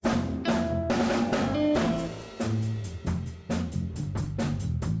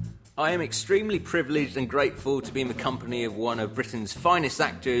I am extremely privileged and grateful to be in the company of one of Britain's finest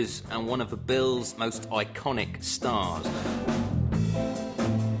actors and one of the Bill's most iconic stars.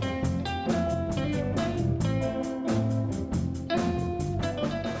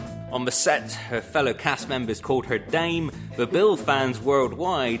 On the set, her fellow cast members called her Dame, the Bill fans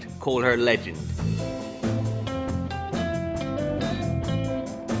worldwide call her Legend.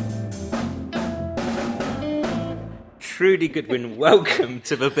 Trudie Goodwin, welcome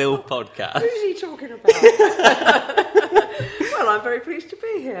to the Bill podcast. Who's he talking about? Well, I'm very pleased to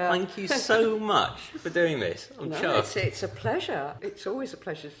be here. Thank you so much for doing this. I'm chuffed. It's a pleasure. It's always a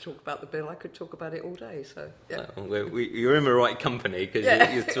pleasure to talk about the Bill. I could talk about it all day. So yeah. You're in the right company because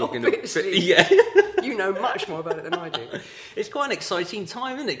you're talking. Yeah, you know much more about it than I do. It's quite an exciting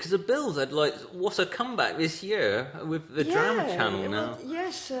time, isn't it? Because the Bills had what a comeback this year with the Drama Channel now.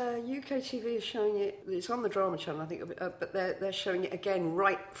 Yes, UK TV is showing it. It's on the Drama Channel, I think, but they're showing it again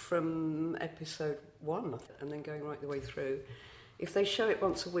right from episode 1, and then going right the way through. If they show it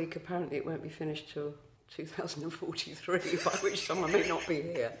once a week, apparently it won't be finished till 2043, by which time I may not be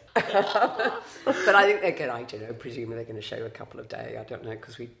here. But I think they're going, I don't know, presumably they're going to show a couple a day. I don't know,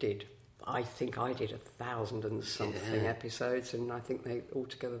 because I think I did 1,000 and something episodes, and I think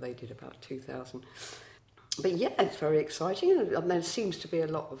altogether they did about 2,000. But yeah, it's very exciting, and there seems to be a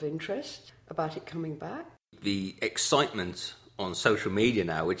lot of interest about it coming back. The excitement on social media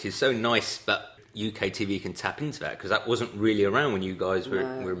now, which is so nice that UK TV can tap into that, because that wasn't really around when you guys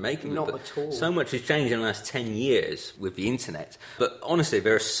were making it. Not at all. So much has changed in the last 10 years with the internet. But honestly,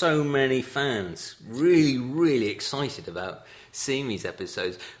 there are so many fans really, really excited about seeing these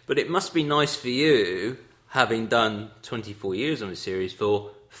episodes. But it must be nice for you, having done 24 years on the series,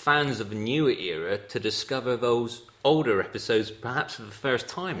 for fans of the newer era to discover those older episodes perhaps for the first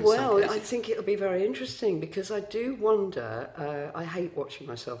time in some cases. I think it'll be very interesting, because I do wonder, I hate watching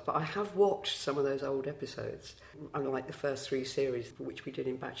myself, but I have watched some of those old episodes, unlike the first 3 series, which we did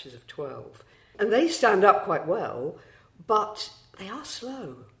in batches of 12. And they stand up quite well, but they are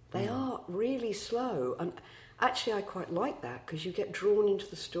slow. They are really slow. And actually I quite like that, because you get drawn into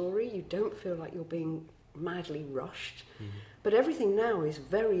the story. You don't feel like you're being madly rushed. But everything now is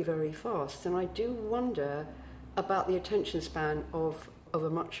very, very fast. And I do wonder about the attention span of a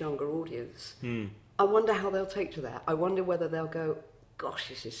much younger audience. I wonder how they'll take to that. I wonder whether they'll go, gosh,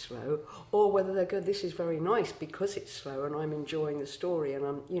 this is slow, or whether they'll go, this is very nice because it's slow and I'm enjoying the story, and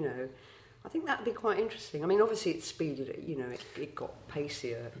I think that'd be quite interesting. I mean, obviously it speeded it, it got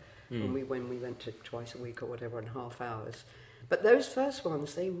pacier when we went to twice a week or whatever, and half hours. But those first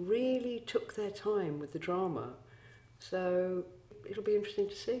ones, they really took their time with the drama. So it'll be interesting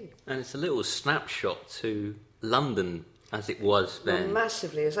to see. And it's a little snapshot to London as it was then. Well,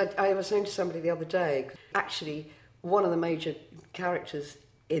 massively. As I was saying to somebody the other day, actually one of the major characters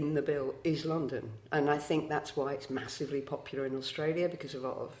in the Bill is London, and I think that's why it's massively popular in Australia, because a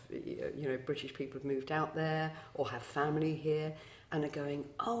lot of British people have moved out there or have family here and are going,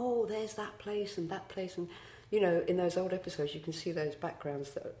 oh, there's that place and that place, and in those old episodes you can see those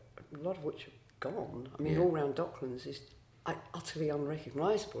backgrounds that a lot of which are gone. I mean, all round Docklands is utterly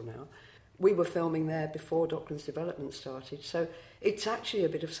unrecognisable now. We were filming there before Docklands development started, so it's actually a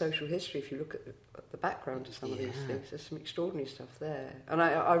bit of social history if you look at the background of some of these things. There's some extraordinary stuff there. And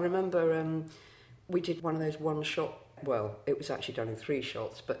I remember we did one of those one-shot, well, it was actually done in 3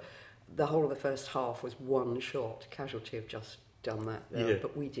 shots, but the whole of the first half was one shot. Casualty have just done that,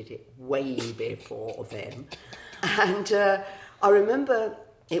 but we did it way before them. And I remember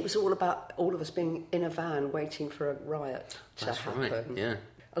it was all about all of us being in a van waiting for a riot to happen. Right, yeah.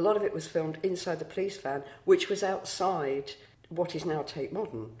 A lot of it was filmed inside the police van, which was outside what is now Tate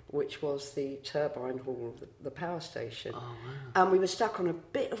Modern, which was the turbine hall of the power station. Oh, wow. And we were stuck on a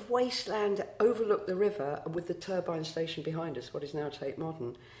bit of wasteland that overlooked the river with the turbine station behind us, what is now Tate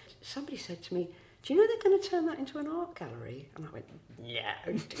Modern. Somebody said to me, do you know they're going to turn that into an art gallery? And I went, yeah.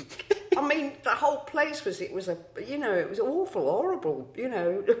 I mean, the whole place it was awful, horrible,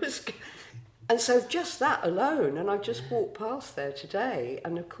 it was... And so just that alone, and I've just walked past there today,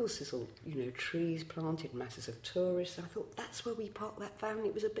 and of course there's all, trees planted, masses of tourists, and I thought, that's where we parked that van,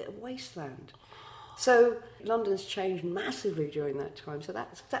 it was a bit of wasteland. So London's changed massively during that time, so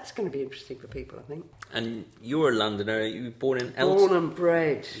that's going to be interesting for people, I think. And you're a Londoner, you were born in Eltham? Born and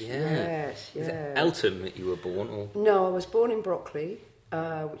bred, yeah. Yes, yeah. Is it Eltham that you were born? Or? No, I was born in Brockley,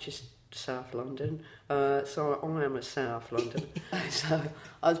 which is South London, so I am a South London. So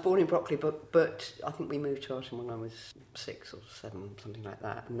I was born in Brockley, but I think we moved to Eltham when I was 6 or 7, something like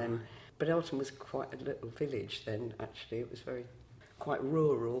that. And then, but Eltham was quite a little village then. Actually, it was quite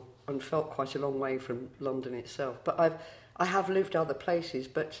rural and felt quite a long way from London itself. But I have lived other places,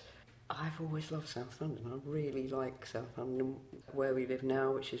 but I've always loved South London. I really like South London. Where we live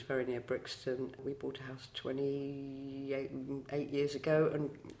now, which is very near Brixton, we bought a house 8 years ago and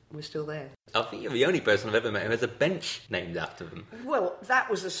we're still there. I think you're the only person I've ever met who has a bench named after them. Well, that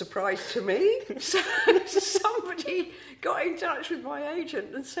was a surprise to me. So somebody got in touch with my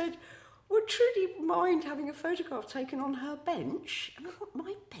agent and said, would Trudie mind having a photograph taken on her bench? And I thought,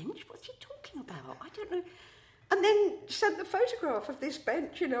 my bench? What's he talking about? I don't know. And then sent the photograph of this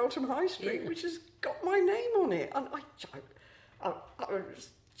bench in Eltham High Street, which has got my name on it. And I was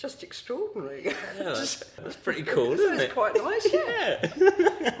just extraordinary. Yeah, that's pretty cool, isn't it? It's quite nice, yeah.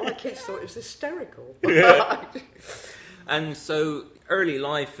 My kids thought it was hysterical. Yeah. And so, early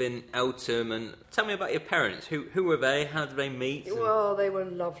life in Eltham, and tell me about your parents. Who were they? How did they meet? Well, they were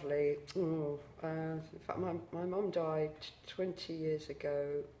lovely. In fact, my mum died 20 years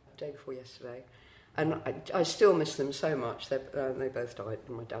ago, the day before yesterday. And I still miss them so much. They both died,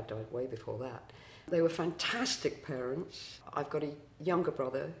 and my dad died way before that. They were fantastic parents. I've got a younger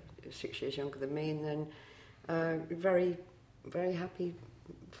brother, 6 years younger than me, and then very, very happy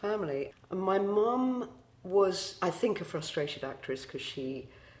family. And my mum was, I think, a frustrated actress because she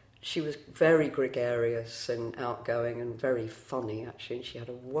was very gregarious and outgoing and very funny, actually. And she had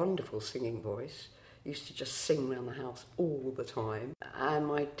a wonderful singing voice. Used to just sing around the house all the time. And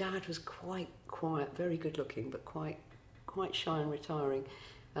my dad was quite quiet, very good looking, but quite shy and retiring.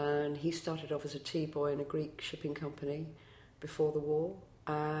 And he started off as a tea boy in a Greek shipping company before the war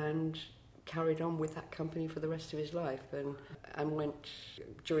and carried on with that company for the rest of his life. And went,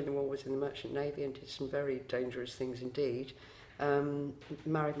 during the war, was in the Merchant Navy and did some very dangerous things indeed.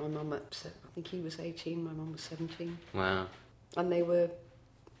 Married my mum at, I think he was 18, my mum was 17. Wow. And they were,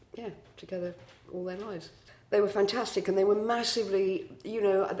 together all their lives. They were fantastic, and they were massively,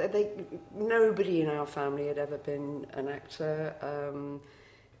 nobody in our family had ever been an actor.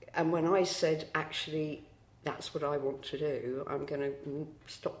 And when I said, actually, that's what I want to do, I'm going to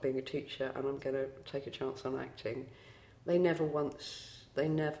stop being a teacher and I'm going to take a chance on acting, they never once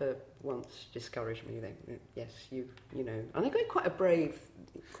discouraged me. Yes, you know. And they got quite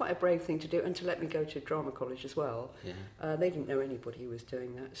a brave thing to do, and to let me go to drama college as well. Yeah. They didn't know anybody who was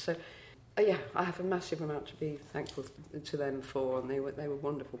doing that. So, I have a massive amount to be thankful to them for, and they were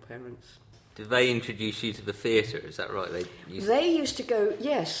wonderful parents. Did they introduce you to the theatre? Is that right? They used to go.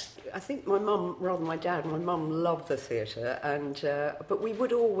 Yes, I think my mum, rather than my dad. My mum loved the theatre, and but we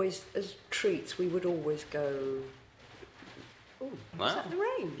would always, as treats, we would always go. Oh, wow. Is that the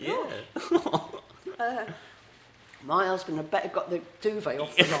rain? Yeah. My husband had better got the duvet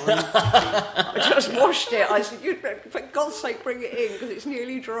off the line. I just washed it. I said, for God's sake, bring it in, because it's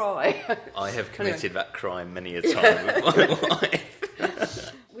nearly dry. I have committed that crime many a time with my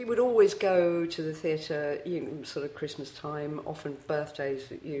wife. We would always go to the theatre, sort of Christmas time, often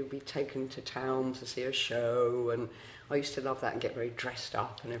birthdays, you'd be taken to town to see a show, and I used to love that and get very dressed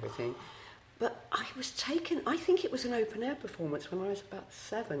up and everything. But I was taken, I think it was an open-air performance when I was about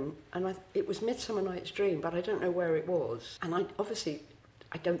 7, and it was Midsummer Night's Dream, but I don't know where it was. And I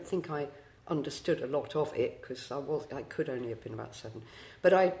don't think I understood a lot of it, because I could only have been about 7.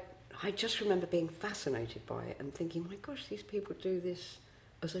 But I just remember being fascinated by it and thinking, my gosh, these people do this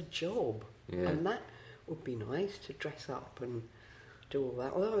as a job. Yeah. And that would be nice, to dress up and do all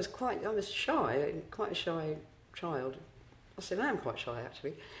that. Although I was shy, quite a shy child. I still am quite shy,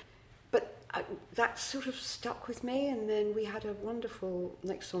 actually. But that sort of stuck with me, and then we had a wonderful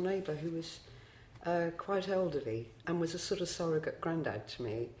next-door neighbour who was quite elderly and was a sort of surrogate granddad to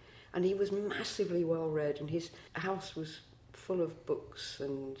me, and he was massively well-read, and his house was full of books,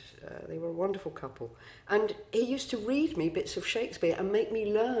 and they were a wonderful couple. And he used to read me bits of Shakespeare and make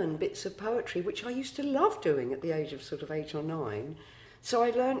me learn bits of poetry, which I used to love doing at the age of sort of 8 or 9. So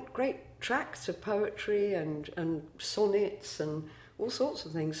I learnt great tracts of poetry and sonnets and all sorts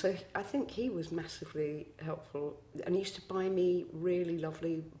of things. So I think he was massively helpful. And he used to buy me really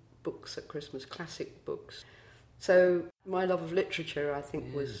lovely books at Christmas, classic books. So my love of literature, I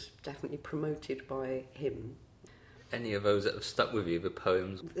think, was definitely promoted by him. Any of those that have stuck with you, the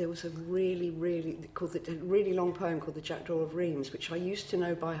poems? There was a really long poem called The Jackdaw of Reims, which I used to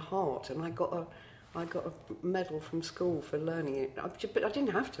know by heart, and I got a medal from school for learning it. But I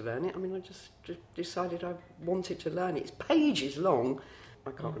didn't have to learn it. I mean, I just decided I wanted to learn it. It's pages long.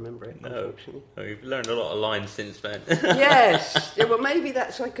 I can't remember it, unfortunately. Oh, you've learned a lot of lines since then. Yes. Yeah, well, maybe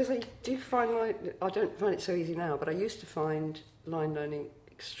that's why, because I do find I don't find it so easy now, but I used to find line learning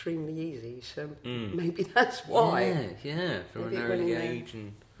extremely easy, so maybe that's why. Yeah, from an early age.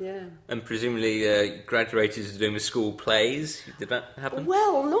 Yeah. And presumably graduated to doing the school plays. Did that happen?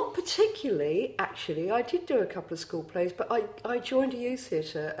 Well, not particularly, actually. I did do a couple of school plays, but I joined a youth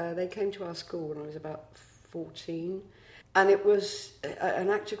theatre. They came to our school when I was about 14. And it was an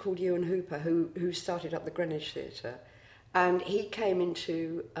actor called Ewan Hooper who started up the Greenwich Theatre. And he came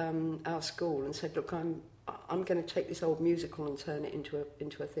into our school and said, look, I'm going to take this old musical and turn it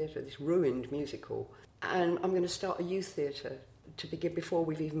into a theatre, this ruined musical. And I'm going to start a youth theatre to begin before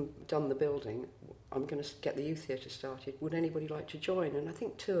we've even done the building. I'm going to get the youth theatre started. Would anybody like to join? And I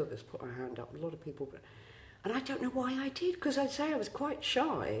think 2 of us put our hand up, a lot of people. And I don't know why I did, because I'd say I was quite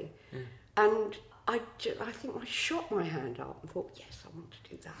shy. Mm. And I think I shot my hand up and thought, yes, I want to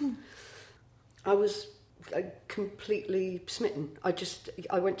do that. Mm. I was completely smitten.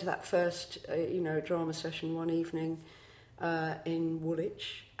 I went to that first, drama session one evening in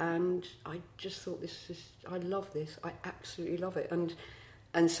Woolwich, and I just thought, I love this. I absolutely love it.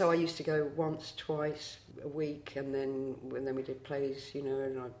 And so I used to go once, twice a week, and then we did plays,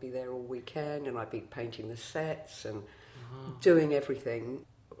 and I'd be there all weekend, and I'd be painting the sets and doing everything.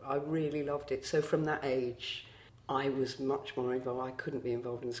 I really loved it. So from that age, I was much more involved. I couldn't be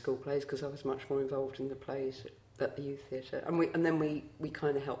involved in the school plays because I was much more involved in the plays at the youth theatre. And then we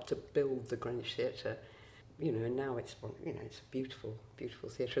kind of helped to build the Greenwich Theatre, and now it's a beautiful, beautiful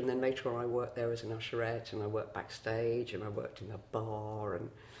theatre. And then later on I worked there as an usherette, and I worked backstage, and I worked in the bar and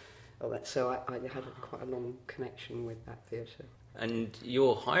all that. So I had quite a long connection with that theatre. And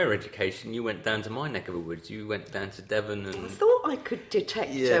your higher education, you went down to my neck of the woods. You went down to Devon and... I thought I could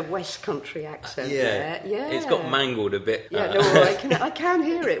detect a West Country accent there. Yeah. It's got mangled a bit. Yeah, I can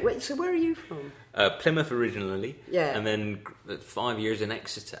hear it. Wait, so where are you from? Plymouth originally. Yeah. And then 5 years in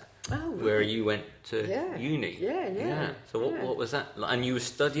Exeter. Oh, right. Where you went to uni. Yeah. So what was that? And you were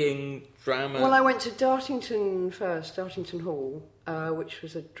studying drama? Well, I went to Dartington first, Dartington Hall, which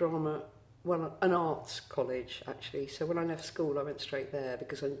was an arts college, actually. So when I left school, I went straight there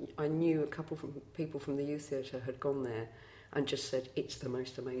because I knew a couple of people from the youth theatre had gone there and just said, it's the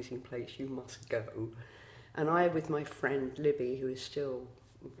most amazing place, you must go. And I, with my friend Libby, who is still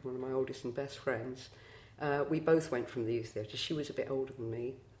one of my oldest and best friends, we both went from the youth theatre. She was a bit older than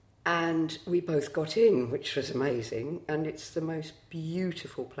me. And we both got in, which was amazing. And it's the most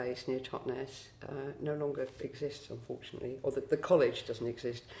beautiful place near Totnes. No longer exists, unfortunately, or the college doesn't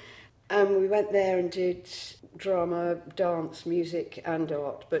exist. And we went there and did drama, dance, music and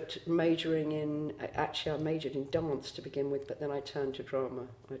art, but I majored in dance to begin with, but then I turned to drama.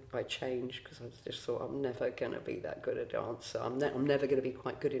 I changed because I just thought I'm never going to be that good a dancer. I'm never going to be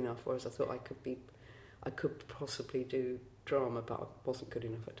quite good enough, whereas I thought I could possibly do drama, but I wasn't good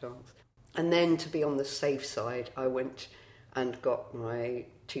enough at dance. And then to be on the safe side, I went and got my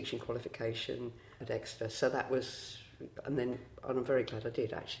teaching qualification at Exeter. So that was... And I'm very glad I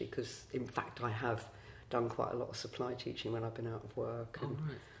did, actually, because in fact I have done quite a lot of supply teaching when I've been out of work, and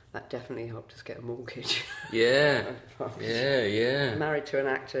that definitely helped us get a mortgage. Yeah, Married to an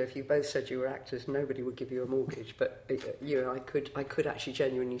actor, if you both said you were actors, nobody would give you a mortgage. But I could actually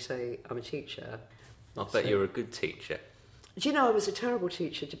genuinely say I'm a teacher. I bet you're a good teacher. Do you know, I was a terrible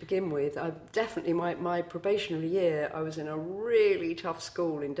teacher to begin with. I definitely, my probationary year, I was in a really tough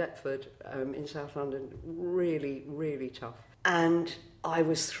school in Deptford, in South London, really, really tough. And I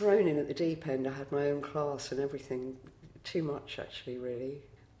was thrown in at the deep end. I had my own class and everything. Too much, actually, really.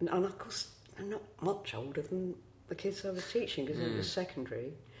 And of course, I'm not much older than the kids I was teaching, because it was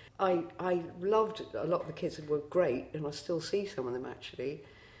secondary. I loved a lot of the kids that were great, and I still see some of them, actually.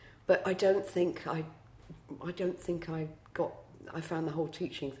 But I found the whole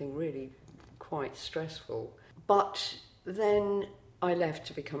teaching thing really quite stressful. But then I left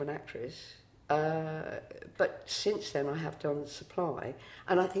to become an actress. But since then I have done supply,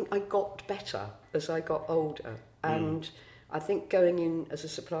 and I think I got better as I got older. And I think going in as a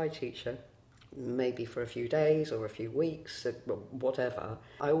supply teacher, maybe for a few days or a few weeks, whatever,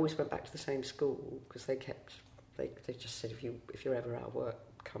 I always went back to the same school because they just said, if you're ever out of work,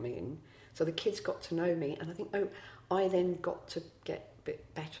 come in. So the kids got to know me, and I think I then got to get a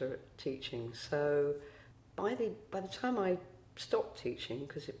bit better at teaching. So by the time I stopped teaching,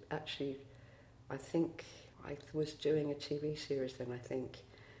 because I think I was doing a TV series then,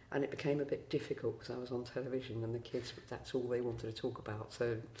 and it became a bit difficult because I was on television and the kids, that's all they wanted to talk about.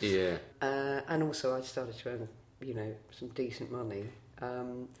 So yeah, and also I started to earn, some decent money.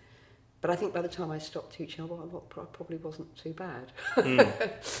 But I think by the time I stopped teaching, I probably wasn't too bad.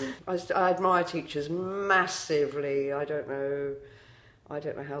 I admire teachers massively. I don't know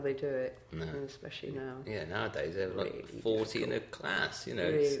how they do it, especially now. Yeah, nowadays they're like really 40 difficult. In a class,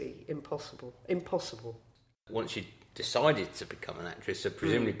 Really impossible. once you decided to become an actress, so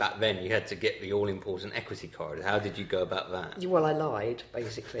presumably back then you had to get the all-important equity card. How did you go about that? Well, I lied,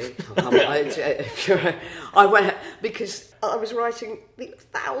 basically. I went, because I was writing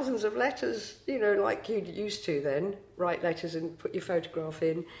thousands of letters, like you used to then, write letters and put your photograph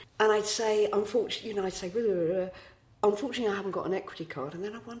in. And I'd say, unfortunately, unfortunately, I haven't got an equity card. And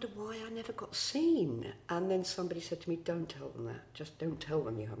then I wonder why I never got seen. And then somebody said to me, don't tell them that. Just don't tell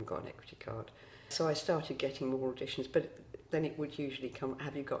them you haven't got an equity card. So I started getting more auditions, but then it would usually come,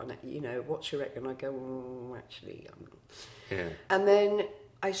 have you got what's your record? And I go, actually, yeah. And then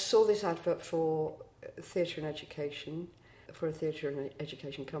I saw this advert for theatre and education, for a theatre and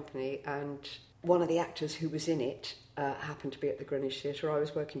education company, and one of the actors who was in it happened to be at the Greenwich Theatre. I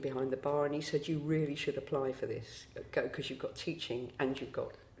was working behind the bar, and he said, you really should apply for this, because you've got teaching and you've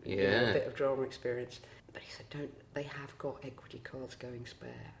got a bit of drama experience. But he said, they have got equity cards going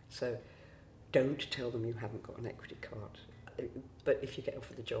spare, so don't tell them you haven't got an equity card. But if you get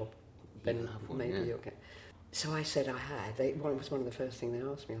offered the job, then maybe you'll get... So I said I had. It was one of the first things they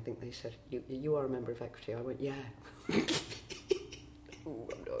asked me. I think they said, you are a member of Equity. I went, yeah. Oh,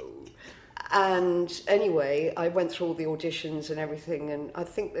 no. And anyway, I went through all the auditions and everything, and I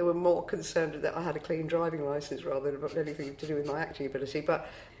think they were more concerned that I had a clean driving licence rather than anything to do with my acting ability. But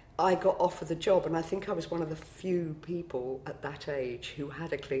I got offered the job, and I think I was one of the few people at that age who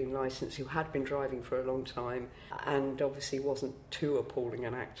had a clean licence, who had been driving for a long time, and obviously wasn't too appalling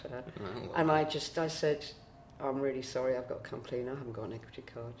an actor. Oh, wow. And I said, I'm really sorry, I've got to come clean, I haven't got an equity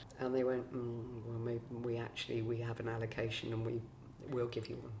card. And they went, well, maybe we have an allocation and we'll give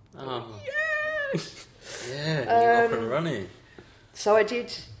you one. Oh. Yes! Yeah, you're off and running. So I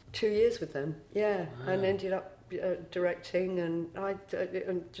did 2 years with them, yeah, Wow. and ended up directing and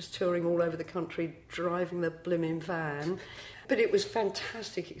just touring all over the country, driving the blimmin' van. But it was a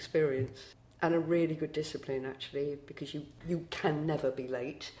fantastic experience and a really good discipline, actually, because you can never be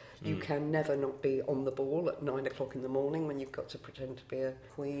late. You can never not be on the ball at 9 o'clock in the morning when you've got to pretend to be a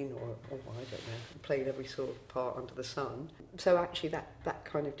queen or I don't know, played every sort of part under the sun. So actually that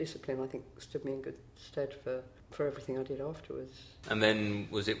kind of discipline, I think, stood me in good stead for everything I did afterwards. And then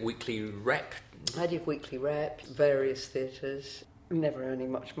was it weekly rep? I did weekly rep, various theatres, never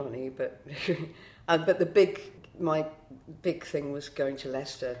earning much money, but my big thing was going to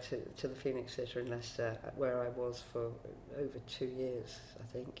Leicester, to the Phoenix Theatre in Leicester, where I was for over 2 years, I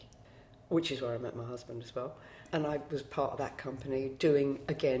think, which is where I met my husband as well. And I was part of that company doing,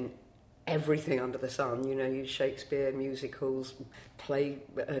 again, everything under the sun, Shakespeare, musicals, play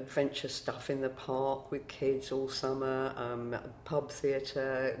adventure stuff in the park with kids all summer, pub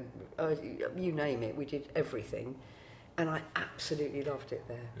theatre, you name it, we did everything. And I absolutely loved it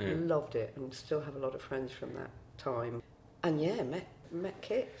there, loved it, and still have a lot of friends from that time. And yeah, met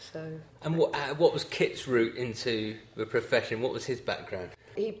Kit, so... And what was Kit's route into the profession? What was his background?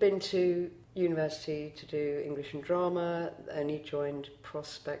 He'd been to university to do English and drama, and he joined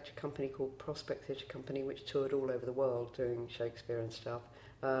Prospect, a company called Prospect Theatre Company, which toured all over the world doing Shakespeare and stuff.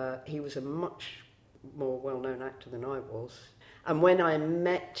 He was a much more well-known actor than I was. And when I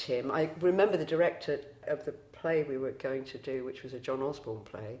met him, I remember the director of the play we were going to do, which was a John Osborne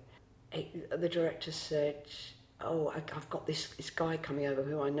play. The director said, oh, I've got this guy coming over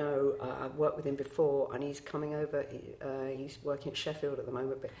who I know, I've worked with him before, and he's coming over, he's working at Sheffield at the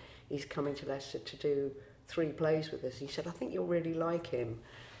moment, but he's coming to Leicester to do 3 plays with us. He said, I think you'll really like him,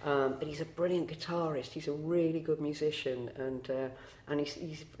 but he's a brilliant guitarist, he's a really good musician, and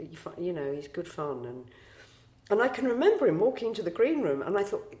he's good fun. And I can remember him walking into the green room, and I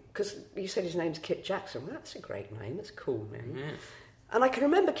thought, because he said his name's Kit Jackson, well, that's a great name, that's a cool name. Yeah. And I can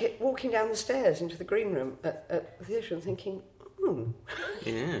remember Kit walking down the stairs into the green room at the theatre and thinking,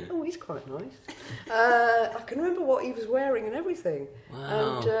 yeah. Oh, he's quite nice. I can remember what he was wearing and everything.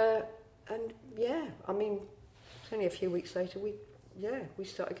 Wow. And yeah, I mean, it's only a few weeks later we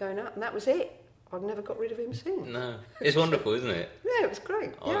started going out, and that was it. I've never got rid of him since. No, it's wonderful, isn't it? Yeah, it was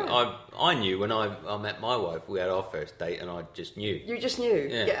great. Yeah. I knew when I met my wife, we had our first date, and I just knew. You just knew?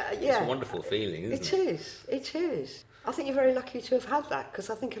 Yeah. It's a wonderful feeling, isn't it? It is. I think you're very lucky to have had that, because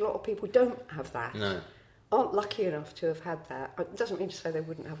I think a lot of people don't have that. No. Aren't lucky enough to have had that. It doesn't mean to say they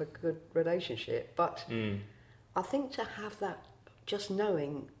wouldn't have a good relationship, but I think to have that, just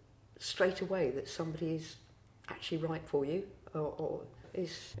knowing straight away that somebody is actually right for you, or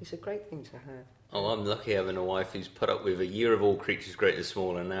is a great thing to have. Oh, I'm lucky having a wife who's put up with a year of All Creatures Great and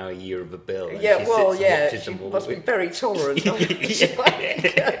Small and now a year of A Bill. And she must be very tolerant.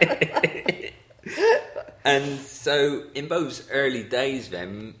 And so, in Bo's early days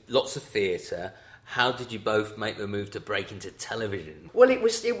then, lots of theatre. How did you both make the move to break into television? Well, it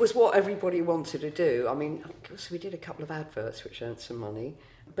was what everybody wanted to do. I mean, of course, we did a couple of adverts which earned some money,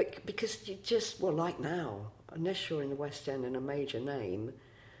 but because you just, well, like now, unless you're in the West End and a major name,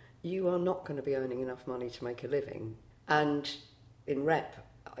 you are not going to be earning enough money to make a living. And in rep,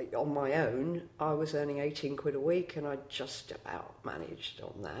 on my own, I was earning 18 quid a week, and I just about managed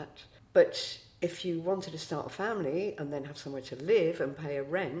on that. But if you wanted to start a family and then have somewhere to live and pay a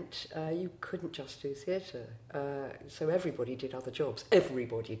rent, you couldn't just do theatre. So everybody did other jobs.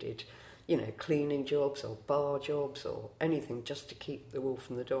 Everybody did, cleaning jobs or bar jobs or anything just to keep the wool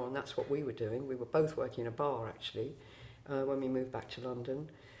from the door. And that's what we were doing. We were both working in a bar, actually, when we moved back to London,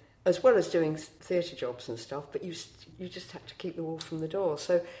 as well as doing theatre jobs and stuff. But you just had to keep the wool from the door.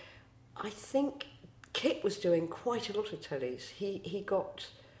 So I think Kit was doing quite a lot of tellies.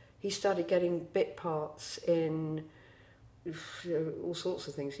 He started getting bit parts in all sorts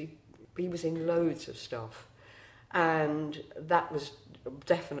of things. He was in loads of stuff. And that was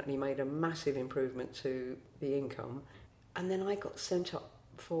definitely made a massive improvement to the income. And then I got sent up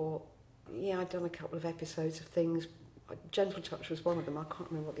for, I'd done a couple of episodes of things. Gentle Touch was one of them. I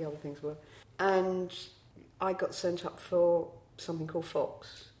can't remember what the other things were. And I got sent up for something called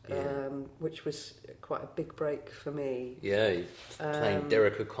Fox. Which was quite a big break for me. Yeah, playing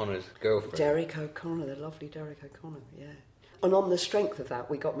Derek O'Connor's girlfriend. Derek O'Connor, the lovely Derek O'Connor, yeah. And on the strength of that,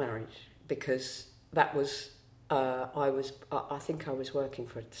 we got married, because that was, I think I was working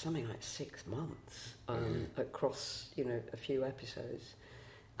for something like 6 months across, a few episodes.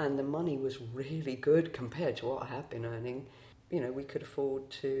 And the money was really good compared to what I had been earning. We could afford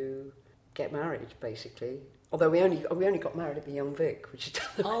to get married, basically. Although we only got married at the Young Vic, which is...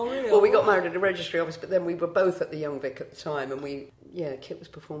 Oh, really? Well, we got married at the registry office, but then we were both at the Young Vic at the time, and Kit was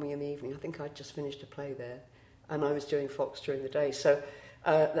performing in the evening. I think I'd just finished a play there, and I was doing Fox during the day. So,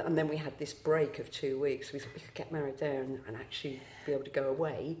 and then we had this break of 2 weeks. We thought we could get married there and actually be able to go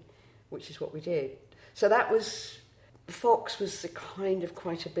away, which is what we did. So that was... Fox was kind of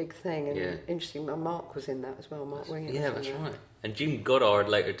quite a big thing, and interesting. Mark was in that as well. Mark Ringett. Yeah, that's right. And Jim Goddard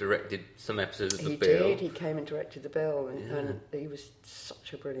later directed some episodes of The Bill. He did. He came and directed The Bill, and he was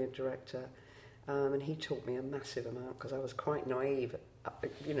such a brilliant director. And he taught me a massive amount, because I was quite naive.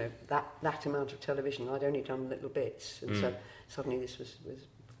 That amount of television, I'd only done little bits, and so suddenly this was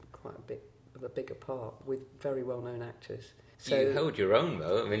quite a bit of a bigger part with very well-known actors. So you held your own,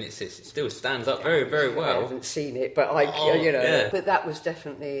 though. I mean, it still stands up very, very well. I haven't seen it, but But that was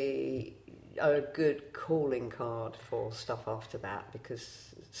definitely a good calling card for stuff after that,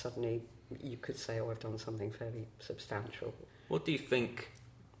 because suddenly you could say, I've done something fairly substantial. What do you think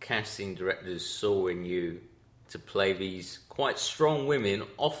casting directors saw in you to play these quite strong women,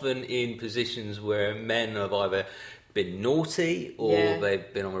 often in positions where men have either been naughty or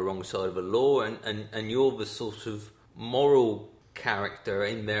they've been on the wrong side of the law, and you're the sort of moral character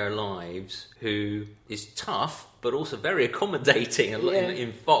in their lives who is tough but also very accommodating.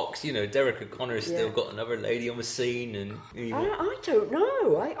 In Fox, Derek O'Connor has still got another lady on the scene, and I don't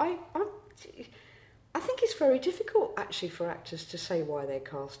know. I think it's very difficult actually for actors to say why they're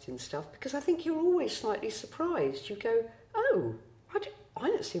cast in stuff, because I think you're always slightly surprised. You go, I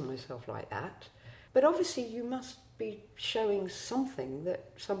don't see myself like that, but obviously you must be showing something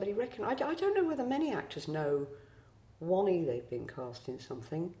that somebody recognises. I don't know whether many actors know why they've been cast in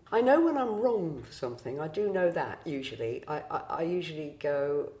something. I know when I'm wrong for something. I do know that usually. I usually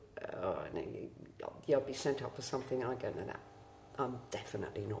go, I'll be sent up for something, and I go, no, I'm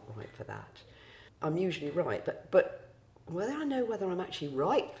definitely not right for that. I'm usually right, but whether I know whether I'm actually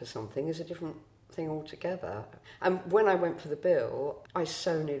right for something is a different thing altogether. And when I went for The Bill, I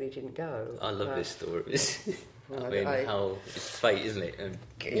so nearly didn't go. I love this story. How it's fate, isn't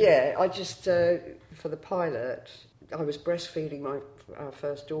it? I just for the pilot, I was breastfeeding our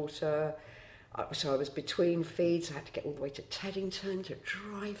first daughter, so I was between feeds. I had to get all the way to Teddington to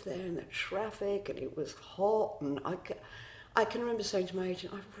drive there in the traffic, and it was hot. And I can remember saying to my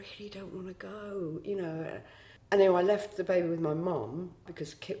agent, I really don't want to go, And then I left the baby with my mum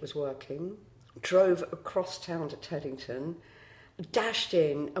because Kit was working, drove across town to Teddington, dashed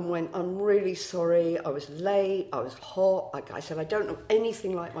in and went, I'm really sorry, I was late, I was hot. I said, I don't know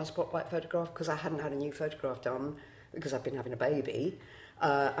anything like my spotlight photograph, because I hadn't had a new photograph done because I've been having a baby.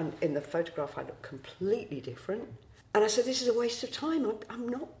 And in the photograph, I looked completely different. And I said, this is a waste of time. I'm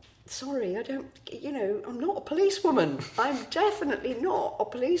not, sorry, I'm not a policewoman. I'm definitely not a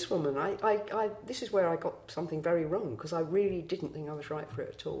policewoman. This is where I got something very wrong, because I really didn't think I was right for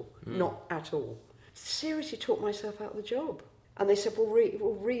it at all. Not at all. Seriously talked myself out of the job. And they said, we'll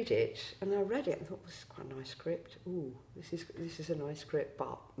read it. And I read it and thought, this is quite a nice script. Ooh, this is a nice script,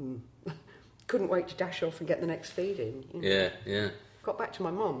 but couldn't wait to dash off and get the next feed in. You know. Yeah, yeah. Got back to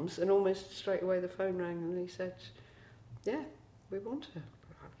my mum's and almost straight away the phone rang and they said, yeah, we want her.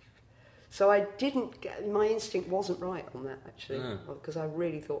 So I didn't get, my instinct wasn't right on that actually, because I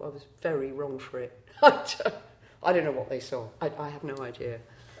really thought I was very wrong for it. I don't know what they saw. I have no idea.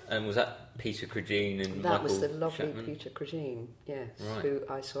 And was that Peter Crudine and that Michael was the lovely Chapman? Peter Crudine, yes. Right. Who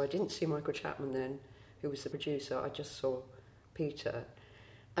I saw. I didn't see Michael Chapman then, who was the producer. I just saw Peter.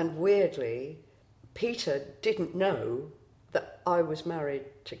 And weirdly, Peter didn't know that I was married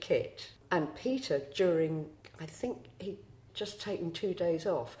to Kit. And Peter, I think he'd just taken 2 days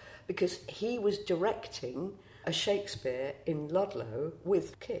off because he was directing a Shakespeare in Ludlow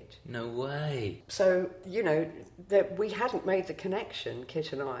with Kit. No way. So, you know, that we hadn't made the connection,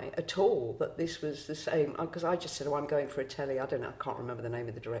 Kit and I, at all, that this was the same. Because I just said, I'm going for a telly. I don't know, I can't remember the name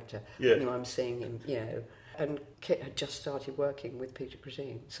of the director. Yeah. Anyway, I'm seeing him, you know. And Kit had just started working with Peter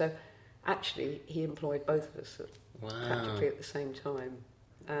Crudine. So, actually, he employed both of us practically at the same time.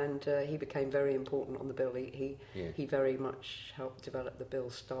 And he became very important on the bill. He very much helped develop the bill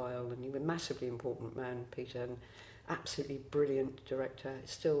style, and he was a massively important man, Peter, and absolutely brilliant director.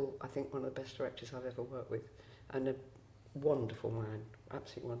 Still, I think, one of the best directors I've ever worked with, and a wonderful man,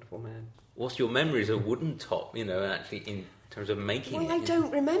 absolutely wonderful man. What's your memories of Wooden Top, you know, actually in terms of making it? Well, I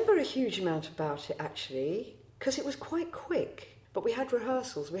don't remember a huge amount about it, actually, because it was quite quick. But we had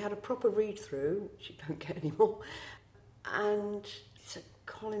rehearsals, we had a proper read-through, which you don't get anymore, and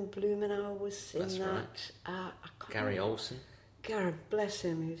Colin Blumenauer was in that. Right. Gary Olsen. Gary, bless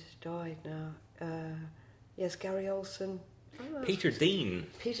him, who's died now. Yes, Gary Olsen. Peter Dean.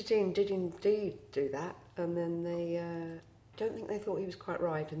 Peter Dean did indeed do that, and then they don't think they thought he was quite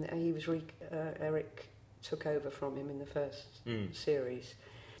right, and he was Eric took over from him in the first series.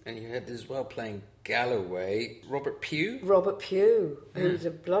 And you had as well playing Galloway, Robert Pugh. Robert Pugh, who's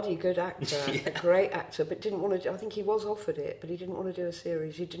a bloody good actor, a great actor, but didn't want to. I think he was offered it, but he didn't want to do a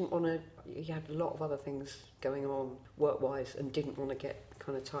series. He didn't want to. He had a lot of other things going on work-wise, and didn't want to get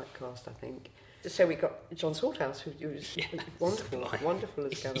kind of typecast, I think. So we got John Salthouse, who was wonderful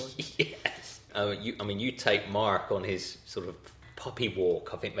as Galloway. Yes. You take Mark on his sort of poppy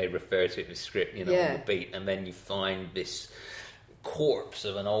walk. I think they refer to it in the script, you know, on the beat, and then you find this corpse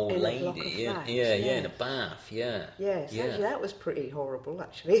of an old lady, in a bath, Yes, actually, that was pretty horrible,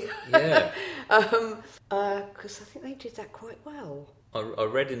 actually. Yeah. Because I think they did that quite well. I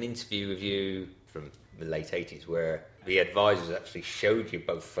read an interview with you from the late 80s where the advisors actually showed you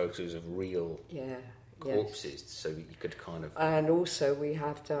both photos of real corpses, so that you could kind of... And also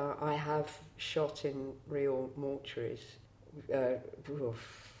I have shot in real mortuaries,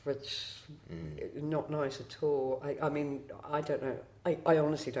 which is not nice at all. I mean, I don't know. I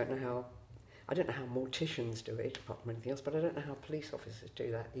honestly don't know how... I don't know how morticians do it, apart from anything else, but I don't know how police officers do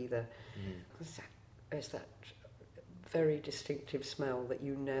that either. There's that very distinctive smell that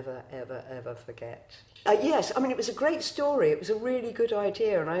you never, ever, ever forget. Yes, I mean, it was a great story. It was a really good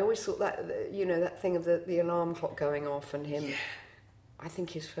idea, and I always thought that, you know, that thing of the alarm clock going off and him... Yeah. I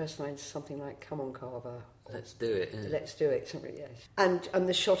think his first line is something like, "Come on, Carver. Let's do it." Yeah. Let's do it. Something, yes. And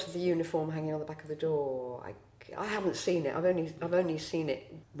the shot of the uniform hanging on the back of the door. I haven't seen it. I've only seen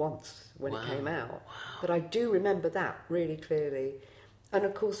it once when it came out. Wow. But I do remember that really clearly. And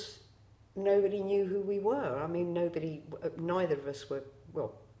of course, nobody knew who we were. I mean, neither of us were.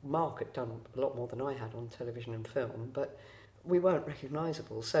 Well, Mark had done a lot more than I had on television and film, but we weren't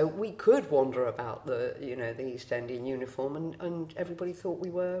recognisable. So we could wander about the East End in uniform, and everybody thought we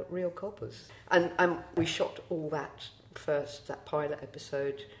were real coppers. And we shot all that pilot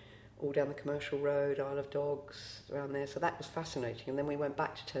episode, all down the Commercial Road, Isle of Dogs, around there. So that was fascinating. And then we went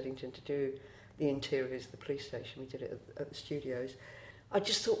back to Teddington to do the interiors of the police station. We did it at the studios. I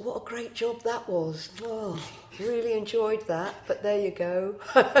just thought, what a great job that was. Oh, really enjoyed that. But there you go.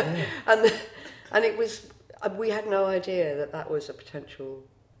 And it was... We had no idea that was a potential,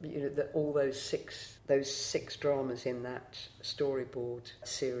 that all those six dramas in that storyboard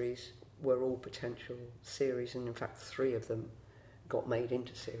series were all potential series, and in fact 3 of them got made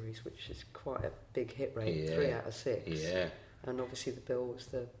into series, which is quite a big hit rate, 3 out of 6. Yeah. And obviously the bill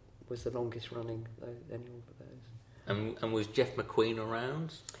was the longest running any of those. And was Jeff McQueen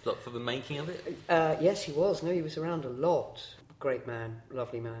around for the making of it? Yes, he was. No, he was around a lot. Great man,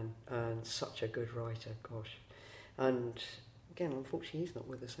 lovely man, and such a good writer, gosh. And again, unfortunately, he's not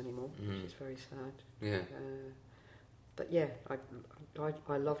with us anymore, which is very sad. Yeah. But yeah,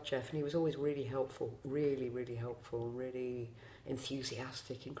 I love Jeff, and he was always really helpful, really, really helpful, and really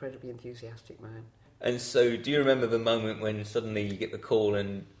enthusiastic, incredibly enthusiastic man. And so, do you remember the moment when suddenly you get the call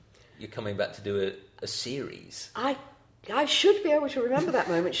and you're coming back to do a series? I I should be able to remember that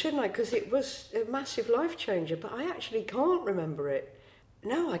moment, shouldn't I? Because it was a massive life changer, but I actually can't remember it.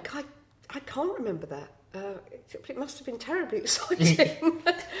 No, I can't remember that. It must have been terribly exciting.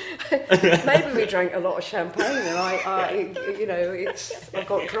 Maybe we drank a lot of champagne and I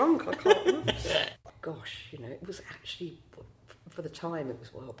got drunk. I can't remember. Gosh, it was actually, for the time, it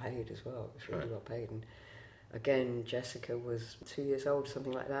was well paid as well. It was really well paid. And again, Jessica was 2 years old,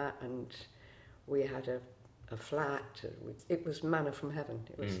 something like that, and we had a flat. It was manna from heaven.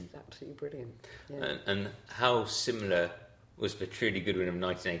 It was absolutely brilliant. Yeah. And how similar was the Trudie Goodwin of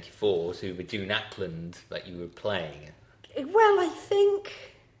 1984 to the June Ackland that you were playing? Well, I think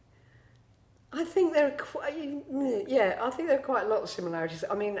there are quite a lot of similarities.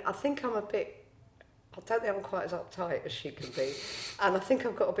 I mean, I think I don't think I'm quite as uptight as she can be, and I think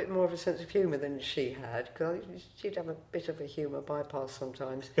I've got a bit more of a sense of humour than she had, because she'd have a bit of a humour bypass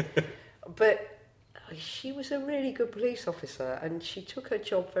sometimes. But she was a really good police officer, and she took her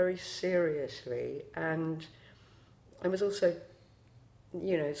job very seriously, and was also,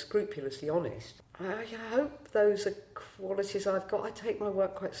 scrupulously honest. I hope those are qualities I've got. I take my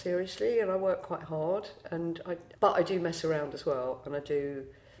work quite seriously, and I work quite hard, but I do mess around as well, and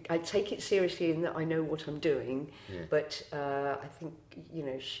I take it seriously in that I know what I'm doing, but I think,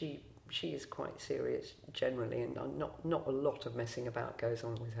 she is quite serious generally, and not a lot of messing about goes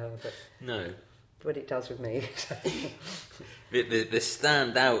on with her, but no. But it does with me. The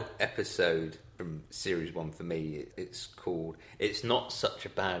standout episode from Series 1 for me, it's called It's Not Such a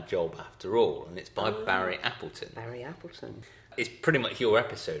Bad Job After All, and it's by Barry Appleton. Barry Appleton. It's pretty much your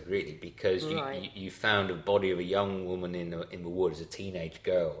episode, really, because you found a body of a young woman in the woods, a teenage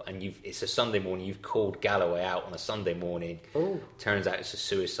girl, and it's a Sunday morning. You've called Galloway out on a Sunday morning. Ooh. Turns out it's a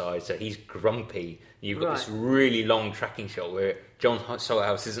suicide, so he's grumpy. You've got this really long tracking shot where John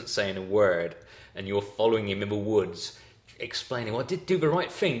Salthouse isn't saying a word, and you're following him in the woods, explaining, well, I did do the right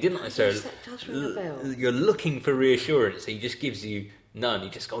thing, didn't I, sir? Yes, that does ring a bell. You're looking for reassurance, he just gives you none. He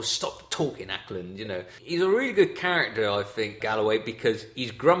just goes, stop talking, Ackland, He's a really good character, I think, Galloway, because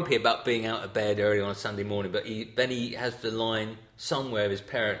he's grumpy about being out of bed early on a Sunday morning, but then he has the line somewhere of his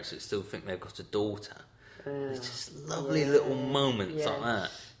parents that still think they've got a daughter. It's just lovely little moments like that.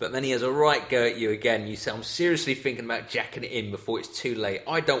 But then he has a right go at you again. You say, I'm seriously thinking about jacking it in before it's too late.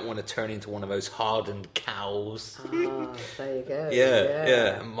 I don't want to turn into one of those hardened cows. There you go.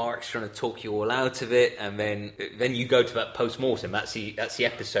 Yeah. And Mark's trying to talk you all out of it. And then you go to that post-mortem. That's the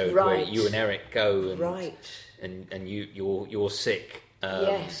episode where you and Eric go. And you're sick.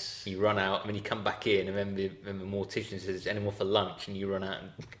 Yes. You run out, and then you come back in, and then the mortician says, any more for lunch? And you run out and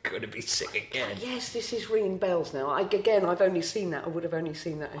going to be sick again. Yes, this is ringing bells now. I've only seen that. I would have only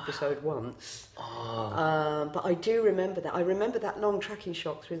seen that episode once. But I do remember that. I remember that long tracking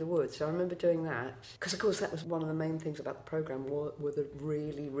shot through the woods. I remember doing that. Because, of course, that was one of the main things about the programme, were the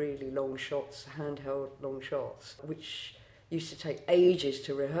really, really long shots, handheld long shots, which used to take ages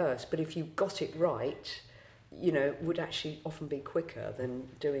to rehearse. But if you got it right, would actually often be quicker than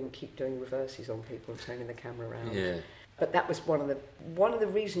keep doing reverses on people and turning the camera around. Yeah. But that was one of the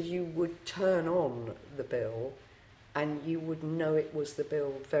reasons you would turn on the bill, and you would know it was the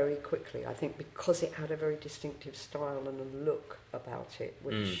bill very quickly. I think because it had a very distinctive style and a look about it,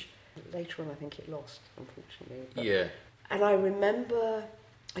 which later on I think it lost, unfortunately. And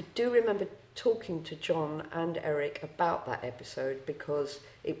I do remember talking to John and Eric about that episode, because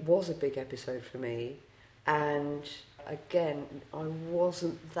it was a big episode for me. And again, I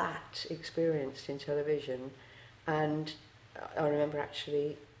wasn't that experienced in television, and I remember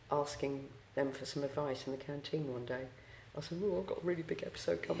actually asking them for some advice in the canteen one day. I said, I've got a really big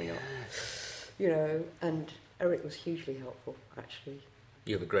episode coming up, and Eric was hugely helpful, actually.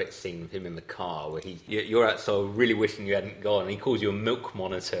 You have a great scene with him in the car where you're outside really wishing you hadn't gone, and he calls you a milk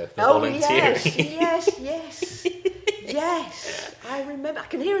monitor for volunteering. Yes, I remember. I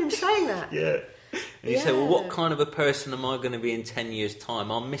can hear him saying that. Yeah. And you say, well, what kind of a person am I going to be in 10 years' time?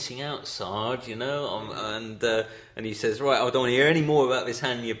 I'm missing out, Sarge, and he says, right, I don't want to hear any more about this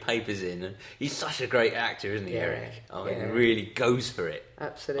handing your papers in. And he's such a great actor, isn't he, Eric? I mean, he really goes for it.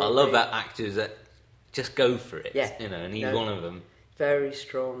 Absolutely. I love that actors that just go for it, and he's one of them. Very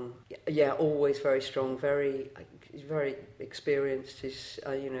strong. Yeah, always very strong, he's very experienced. He's,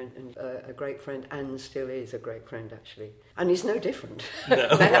 a great friend, and still is a great friend, actually. And he's no different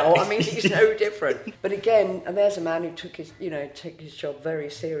now. I mean, he's no different. But again, and there's a man who took his job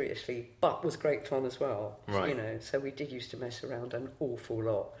very seriously, but was great fun as well. Right. So we did used to mess around an awful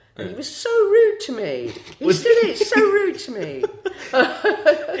lot. And he was so rude to me. He still is so rude to me.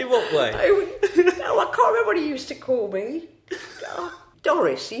 In what way? I can't remember what he used to call me.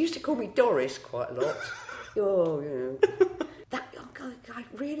 Doris. He used to call me Doris quite a lot. That, oh God, I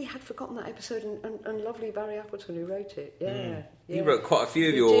really had forgotten that episode, and lovely Barry Appleton who wrote it. Yeah. He wrote quite a few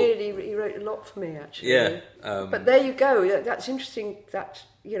of he your... did. He wrote a lot for me, actually. Yeah. But there you go. That's interesting that,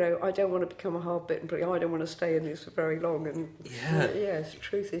 I don't want to become a hard-bitten, but I don't want to stay in this for very long. And yes,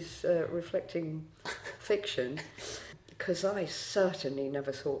 truth is reflecting fiction. Because I certainly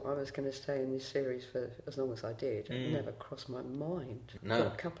never thought I was going to stay in this series for as long as I did. It never crossed my mind. No. For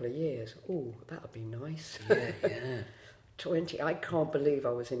a couple of years. Oh, that would be nice. Yeah. 20. I can't believe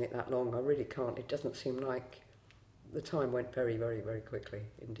I was in it that long. I really can't. It doesn't seem like the time went very, very, very quickly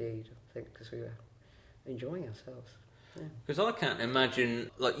indeed. I think because we were enjoying ourselves. Because I can't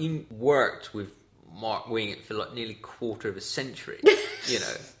imagine, like, you worked with Mark Wingett for like nearly a quarter of a century,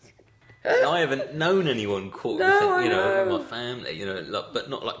 And I haven't known anyone quarter of a century, in my family, but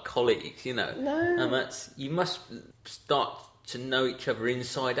not like colleagues, No. And you must start to know each other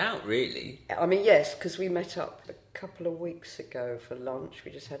inside out, really. I mean, yes, because we met up a couple of weeks ago for lunch.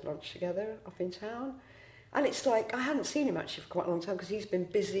 We just had lunch together up in town. And it's like, I hadn't seen him actually for quite a long time because he's been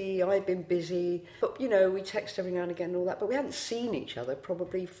busy, I've been busy. But, we text every now and again and all that. But we hadn't seen each other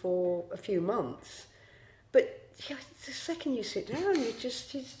probably for a few months. But the second you sit down, it's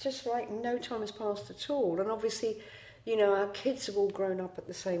just like no time has passed at all. And obviously, our kids have all grown up at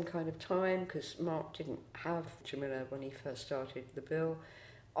the same kind of time because Mark didn't have Jamila when he first started the bill.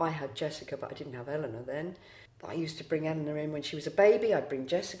 I had Jessica, but I didn't have Eleanor then. I used to bring Eleanor in when she was a baby. I'd bring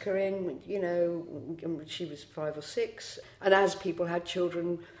Jessica in, when she was 5 or 6. And as people had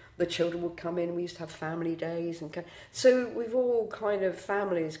children, the children would come in. We used to have family days. So we've all kind of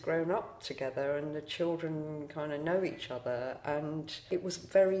families grown up together and the children kind of know each other. And it was a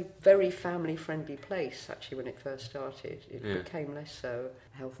very, very family-friendly place, actually, when it first started. It became less so.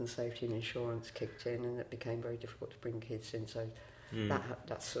 Health and safety and insurance kicked in and it became very difficult to bring kids in. So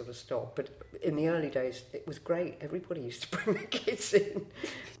that sort of stopped. But in the early days, it was great. Everybody used to bring their kids in.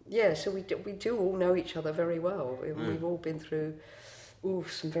 So we do all know each other very well. We've all been through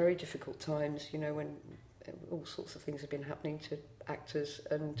some very difficult times, when all sorts of things have been happening to actors,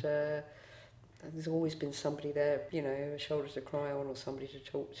 and there's always been somebody there, a shoulder to cry on or somebody to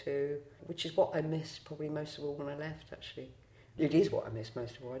talk to, which is what I missed probably most of all when I left, actually. It is what I missed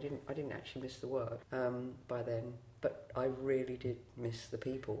most of all. I didn't actually miss the work by then, but I really did miss the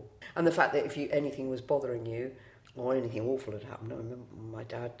people. And the fact that if anything was bothering you, or anything awful had happened, I remember my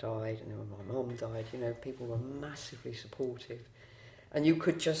dad died, and then when my mum died, people were massively supportive. And you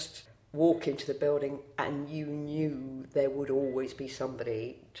could just walk into the building and you knew there would always be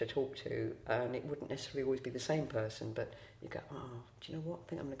somebody to talk to, and it wouldn't necessarily always be the same person, but you go, do you know what, I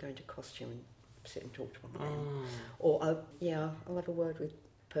think I'm going to go into costume and sit and talk to one of them. Or, I'll have a word with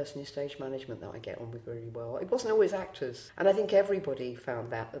the person in stage management that I get on with really well. It wasn't always actors, and I think everybody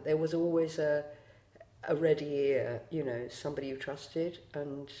found that there was always a ready ear, somebody you trusted,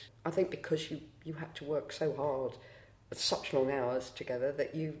 and I think because you had to work so hard such long hours together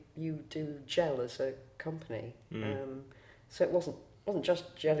that you do gel as a company. So it wasn't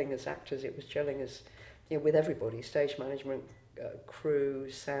just gelling as actors, it was gelling as with everybody, stage management,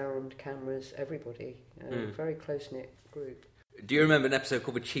 crew, sound, cameras, everybody. Very close-knit group. Do you remember an episode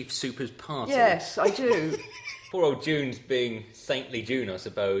called The Chief Super's Party? Yes, I do. Poor old June's being saintly June, I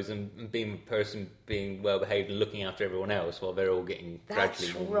suppose, and being a person being well-behaved and looking after everyone else while they're all getting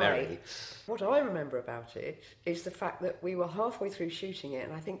gradually more merry. What I remember about it is the fact that we were halfway through shooting it,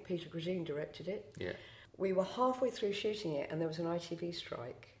 and I think Peter Grosjean directed it. Yeah. We were halfway through shooting it, and there was an ITV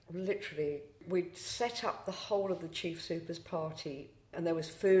strike. Literally, we'd set up the whole of the Chief Super's Party, and there was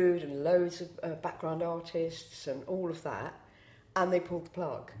food and loads of background artists and all of that. And they pulled the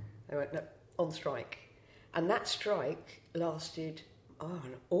plug. They went, no, on strike. And that strike lasted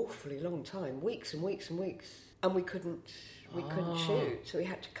an awfully long time, weeks and weeks and weeks. And we couldn't shoot, so we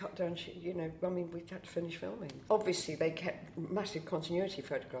had to cut down, we had to finish filming. Obviously, they kept massive continuity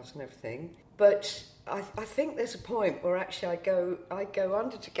photographs and everything, but I think there's a point where actually I go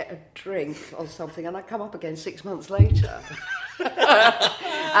under to get a drink or something, and I come up again 6 months later.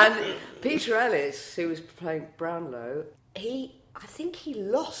 And Peter Ellis, who was playing Brownlow, I think he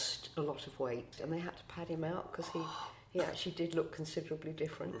lost a lot of weight, and they had to pad him out because he actually did look considerably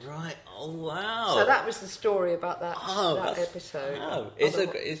different. Right. Oh, wow. So that was the story about that episode. Wow.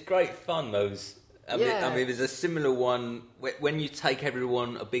 It's great fun, those. I mean, there's a similar one when you take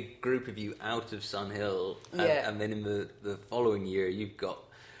everyone, a big group of you, out of Sun Hill, and then in the following year you've got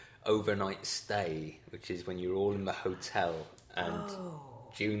Overnight Stay, which is when you're all in the hotel and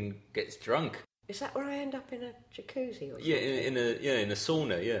June gets drunk. Is that where I end up in a jacuzzi or something? Yeah, in a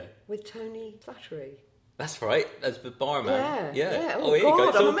sauna, yeah. With Tony Flattery. That's right. That's the barman. Yeah. Oh, Oh, here you go. God,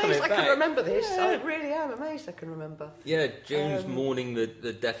 It's I'm all amazed coming I back. can remember this. Yeah. I really am amazed I can remember. Yeah, June was mourning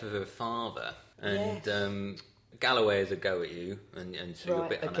the death of her father, and Galloway has a go at you, and so you're a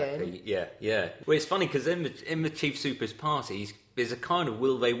bit unhappy. Again. Yeah. Well, it's funny because in the Chief Super's parties, there's a kind of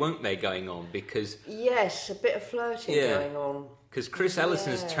will they, won't they going on because Yes, a bit of flirting going on. Because Chris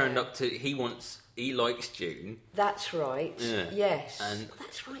Ellison's turned up to he likes June. That's right. Yeah. Yes. And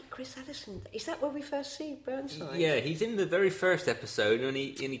that's right, Chris Ellison. Is that where we first see Burnside? Yeah, he's in the very first episode, and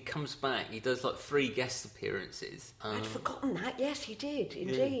he comes back. He does like 3 guest appearances. I'd forgotten that. Yes, he did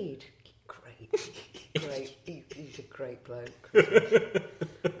indeed. Great. He's a great bloke.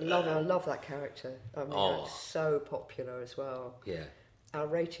 I love that character. I mean, that's so popular as well. Yeah. Our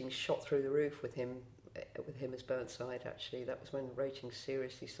ratings shot through the roof with him as Burnside. Actually, that was when ratings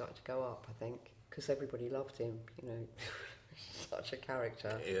seriously started to go up. I think because everybody loved him. You know, such a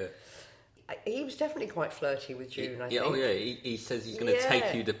character. Yeah. He was definitely quite flirty with June. I think. Oh yeah. He says he's going to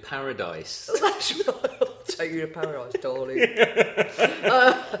take you to paradise. That's right. I'll take you to paradise, darling.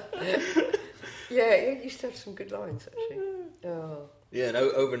 Yeah, he used to have some good lines actually. Oh. Yeah, an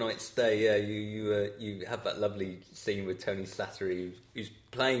overnight stay. Yeah, you have that lovely scene with Tony Slattery, who's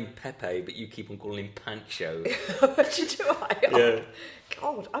playing Pepe, but you keep on calling him Pancho. Do I? Yeah.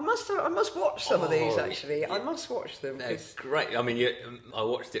 God, I must watch some of these actually. I must watch them. It's great. I mean, I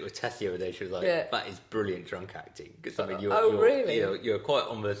watched it with Tess the other day. She was like, "That is brilliant drunk acting." Because I mean, you're quite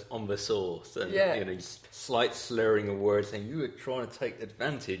on the sauce, and slight slurring of words, saying you were trying to take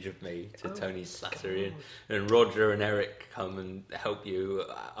advantage of me to Tony Slattery, and Roger and Eric come and help you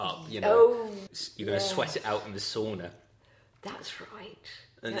up. You know, you're going to sweat it out in the sauna. That's right.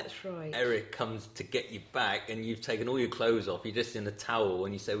 And that's right. Eric comes to get you back, and you've taken all your clothes off. You're just in a towel,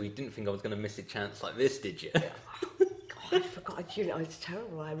 and you say, "Well, you didn't think I was going to miss a chance like this, did you?" God, I forgot. You know, it's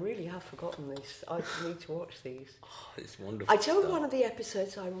terrible. I really have forgotten this. I need to watch these. Oh, it's wonderful. I tell you, one of the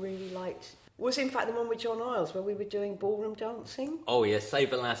episodes I really liked was, in fact, the one with John Isles, where we were doing ballroom dancing. Oh, yeah, Save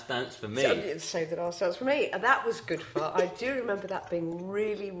the Last Dance for me. Save the Last Dance for me. And that was good fun. I do remember that being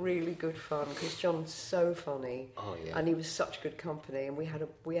really, really good fun, because John's so funny. Oh, yeah. And he was such good company, and we had a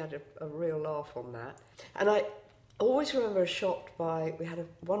real laugh on that. And I always remember a shot we had a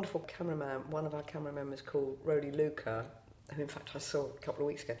wonderful cameraman. One of our cameramen was called Rody Luca, who in fact I saw a couple of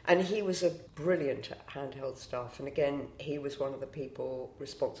weeks ago. And he was a brilliant at handheld stuff. And again, he was one of the people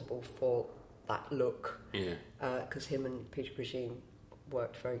responsible for that look, because him and Peter Grisham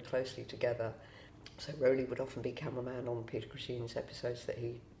worked very closely together. So Rowley would often be cameraman on Peter Grisham's episodes that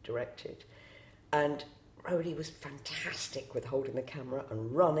he directed, and Rowley was fantastic with holding the camera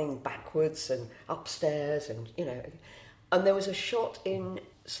and running backwards and upstairs, and and there was a shot in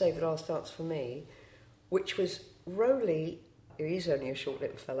Save the Last Dance for Me, which was Rowley, who is only a short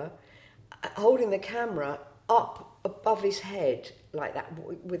little fella, holding the camera up above his head like that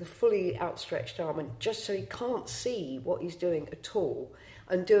with a fully outstretched arm, and just so he can't see what he's doing at all,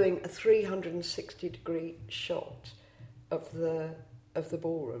 and doing a 360-degree shot of the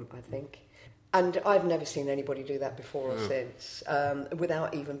ballroom, I think. And I've never seen anybody do that before or since,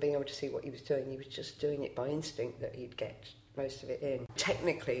 without even being able to see what he was doing. He was just doing it by instinct that he'd get most of it in.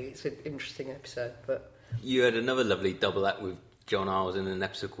 Technically, it's an interesting episode, but... You had another lovely double act with John Isles in an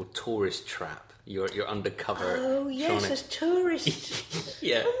episode called Tourist Trap. You're undercover. Oh, yes, as tourists.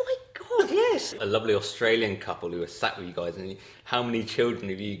 Yeah. Oh, my God, yes. A lovely Australian couple who are sat with you guys, and how many children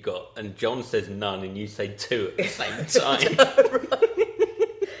have you got? And John says none, and you say 2 at the same time.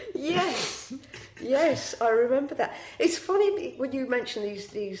 Yes, I remember that. It's funny when you mention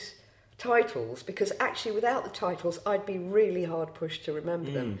these titles, because actually without the titles I'd be really hard pushed to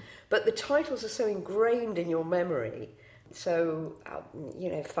remember them. But the titles are so ingrained in your memory. So,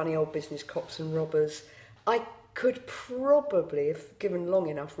 Funny Old Business Cops and Robbers. I could probably, if given long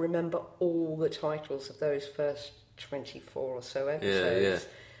enough, remember all the titles of those first 24 or so episodes.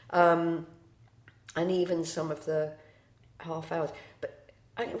 And even some of the half hours. But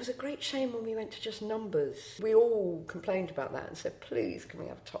it was a great shame when we went to just numbers. We all complained about that and said, please, can we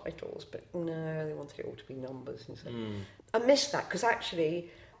have titles? But no, they wanted it all to be numbers. And so I missed that, because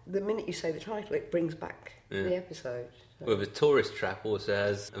actually, the minute you say the title, it brings back the episode. Well, the Tourist Trap also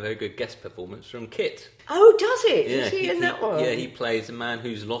has a very good guest performance from Kit. Oh, does it? Yeah, Is he in that one? Yeah, he plays a man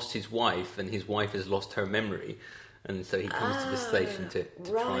who's lost his wife, and his wife has lost her memory. And so he comes to the station to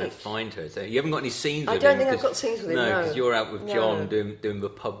try and find her. So you haven't got any scenes with him? I don't think I've got scenes with him, No, because you're out with John doing the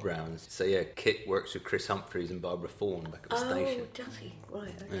pub rounds. So yeah, Kit works with Chris Humphreys and Barbara Thorne back at the station. Oh, does he?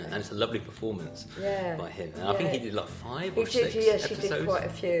 Right, okay. Yeah, and it's a lovely performance by him. And I think he did like 5 or 6 Yes, episodes. he did quite a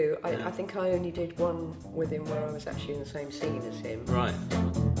few. I think I only did one with him where I was actually in the same scene as him. Right.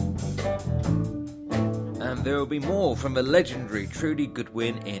 And there will be more from the legendary Trudie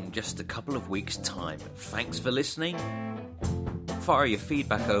Goodwin in just a couple of weeks' time. Thanks for listening. Fire your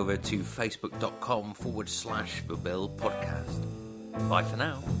feedback over to facebook.com/The Bill Podcast. Bye for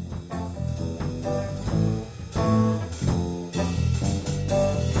now.